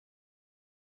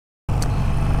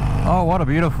Oh, what a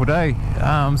beautiful day.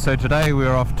 So today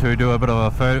we're off to do a bit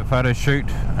of a photo shoot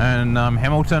in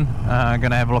Hamilton.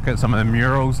 Gonna have a look at some of the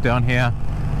murals down here,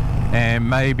 and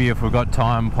maybe if we've got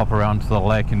time pop around to the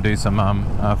lake and do some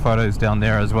photos down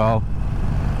there as well.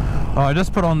 I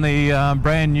just put on the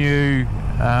brand new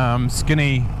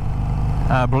skinny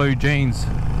blue jeans,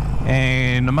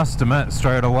 and I must admit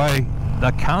straight away,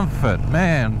 the comfort,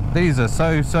 man, these are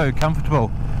so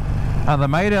comfortable. They're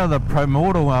made out of the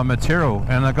primordial material,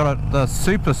 and they've got they're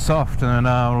super soft and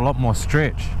a lot more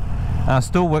stretch.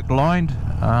 Still wick lined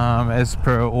as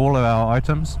per all of our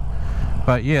items,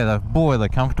 but yeah, they're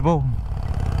comfortable.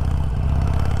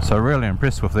 So really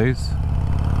impressed with these.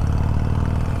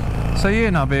 So yeah,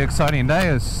 no, it'll be an exciting day.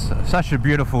 It's such a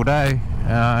beautiful day.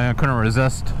 I couldn't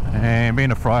resist, and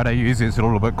being a Friday, usually it's a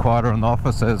little bit quieter in the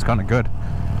office, so it's kind of good.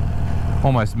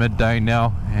 Almost midday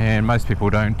now, and most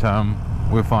people don't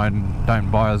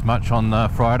buy as much on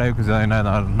Friday because they know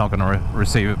they're not going to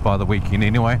receive it by the weekend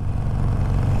anyway,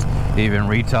 even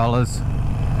retailers.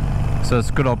 So it's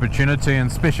a good opportunity,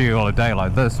 and especially on a day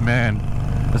like this, man,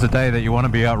 it's a day that you want to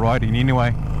be out riding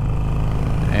anyway.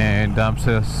 And I'm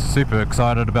so super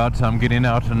excited about getting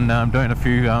out and doing a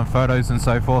few photos and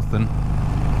so forth.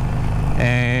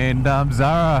 And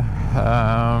Zara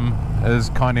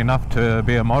is kind enough to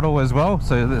be a model as well,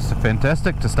 so that's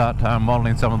fantastic to start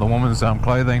modeling some of the women's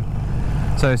clothing.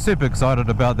 So super excited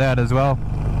about that as well.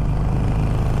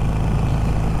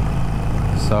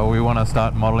 So we want to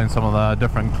start modeling some of the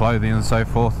different clothing and so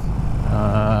forth.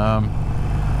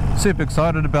 Super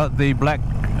excited about the black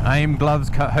AIM gloves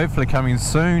hopefully coming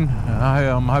soon.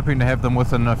 I'm hoping to have them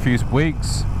within a few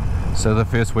weeks, so the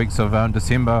first weeks of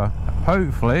December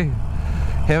hopefully.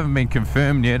 Haven't been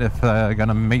confirmed yet if they're going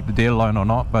to meet the deadline or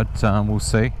not, but we'll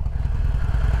see.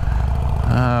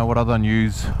 What other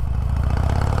news?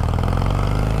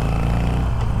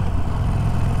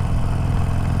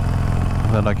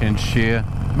 That I can share.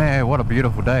 Man, what a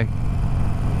beautiful day.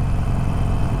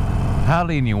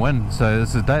 Hardly any wind, so this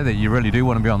is a day that you really do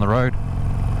want to be on the road.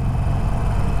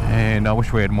 And I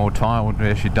wish we had more time. We'd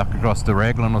actually duck across the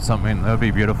Raglan or something. That would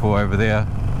be beautiful over there,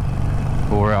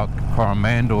 or out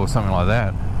Coromandel or something like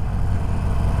that.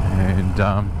 And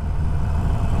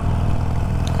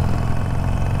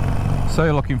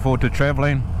so looking forward to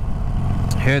travelling.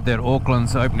 Heard that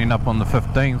Auckland's opening up on the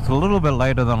 15th, a little bit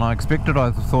later than I expected.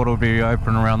 I thought it would be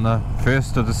open around the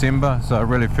 1st of December, so I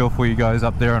really feel for you guys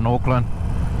up there in Auckland.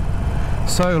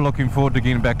 So looking forward to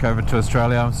getting back over to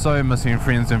Australia. I'm so missing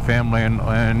friends and family,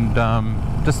 and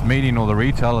just meeting all the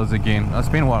retailers again. It's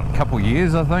been what, a couple of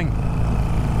years I think,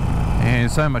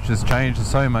 and so much has changed,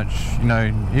 so much, you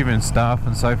know, even staff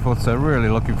and so forth. So really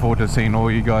looking forward to seeing all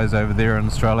you guys over there in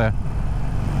Australia.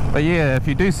 But yeah, if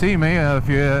you do see me, if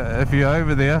you're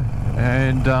over there,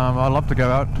 and I'd love to go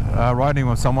out riding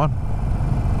with someone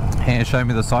and show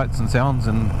me the sights and sounds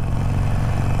and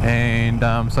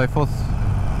so forth.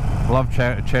 Love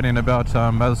chatting about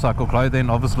motorcycle clothing,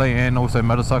 obviously, and also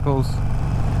motorcycles,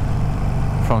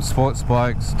 from sports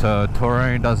bikes to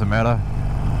touring, doesn't matter.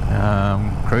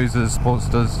 Cruisers,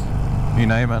 Sportsters, you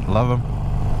name it, love them.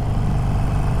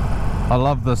 I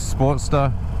love the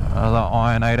Sportster, the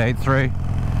Iron 883.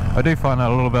 I do find it a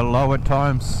little bit low at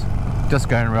times, just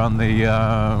going around the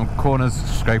corners,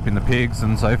 scraping the pegs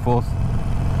and so forth.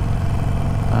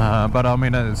 But I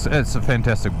mean, it's a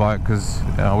fantastic bike because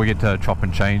we get to chop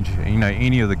and change. You know,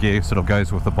 any of the gear sort of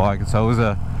goes with the bike. So it was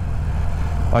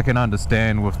I can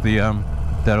understand with the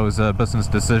that it was a business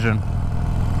decision,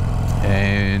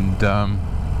 and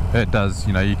it does.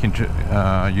 You know, you can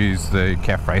use the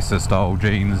calf racer style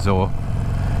jeans or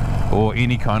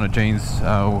any kind of jeans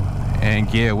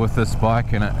and gear with this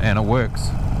bike, and it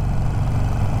works.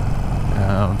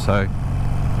 So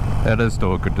that is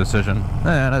still a good decision,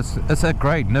 and it's a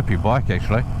great nippy bike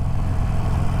actually.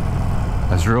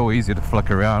 It's real easy to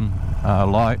flick around,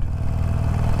 light,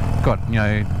 got, you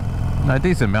know, a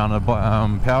decent amount of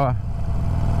power,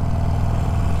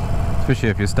 especially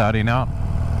if you're starting out.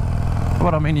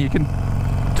 But I mean, you can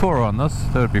tour on this,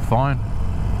 that would be fine.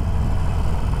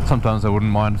 Sometimes I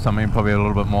wouldn't mind something probably a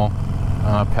little bit more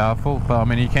powerful, but I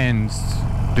mean, you can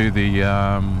do the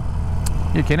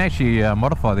you can actually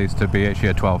modify these to be actually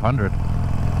a 1200,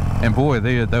 and boy,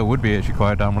 they would be actually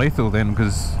quite lethal then,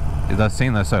 because they're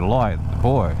seen they're so light.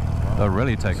 Boy, they'll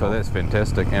really take off. So that's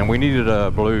fantastic. And we needed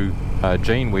a blue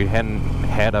jean. We hadn't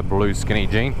had a blue skinny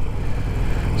jean,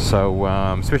 so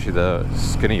especially the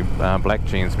skinny black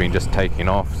jeans been just taking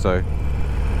off, so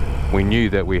we knew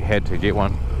that we had to get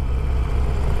one,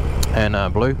 and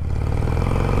blue.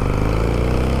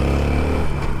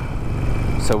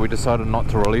 So we decided not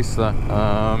to release the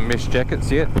mesh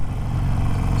jackets yet,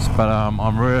 But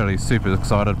I'm really super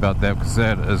excited about that, because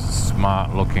that is a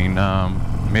smart looking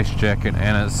mesh jacket,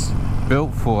 and it's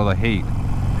built for the heat.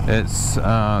 It's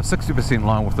 60%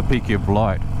 line with the peaky of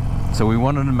light, so we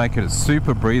wanted to make it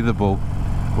super breathable,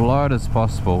 light as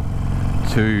possible,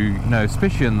 to, you know,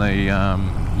 especially in the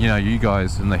you know, you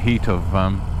guys in the heat of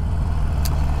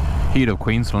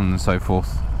Queensland and so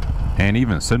forth, and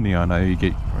even Sydney. I know you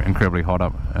get incredibly hot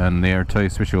up in there too,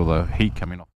 especially all the heat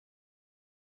coming off.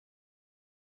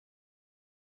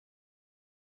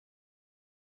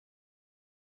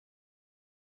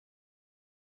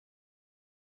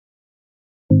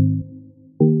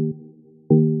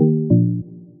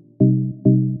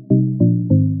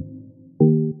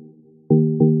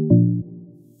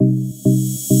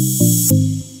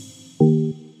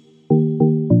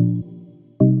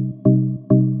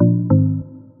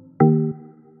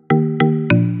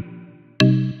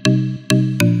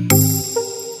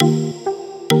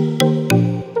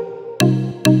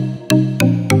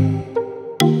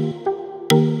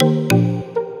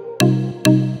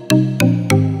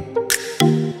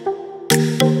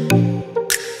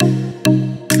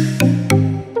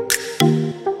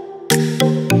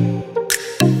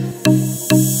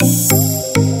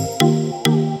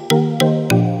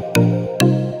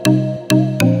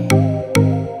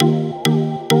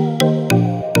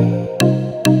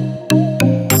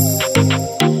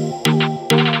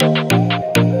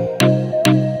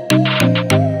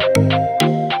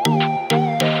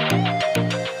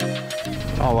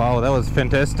 Oh wow, that was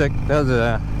fantastic. That was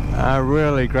a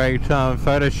really great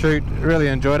photo shoot. Really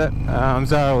enjoyed it.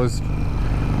 Zara was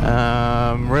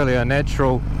really a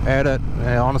natural at it.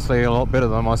 Honestly, a lot better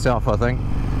than myself, I think.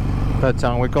 But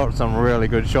we got some really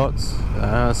good shots.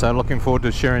 So looking forward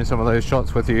to sharing some of those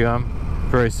shots with you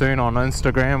very soon on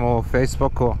Instagram or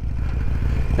Facebook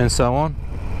and so on.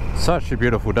 Such a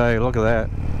beautiful day. Look at that.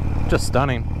 Just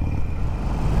stunning.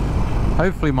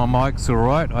 Hopefully my mic's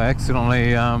alright. I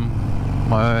accidentally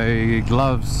my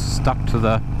gloves stuck to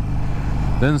the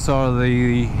inside of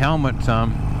the helmet,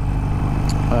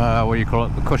 what do you call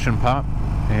it, the cushion part,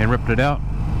 and ripped it out.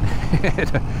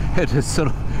 Had to sort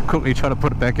of quickly try to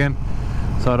put it back in.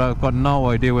 So I've got no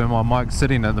idea where my mic's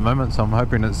sitting at the moment, so I'm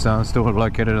hoping it's still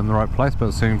located in the right place, but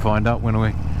we'll soon find out when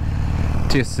we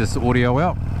test this audio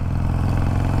out.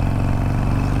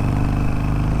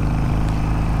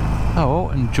 Oh well,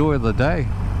 enjoy the day.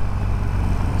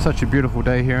 Such a beautiful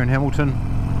day here in Hamilton,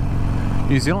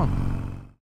 New Zealand.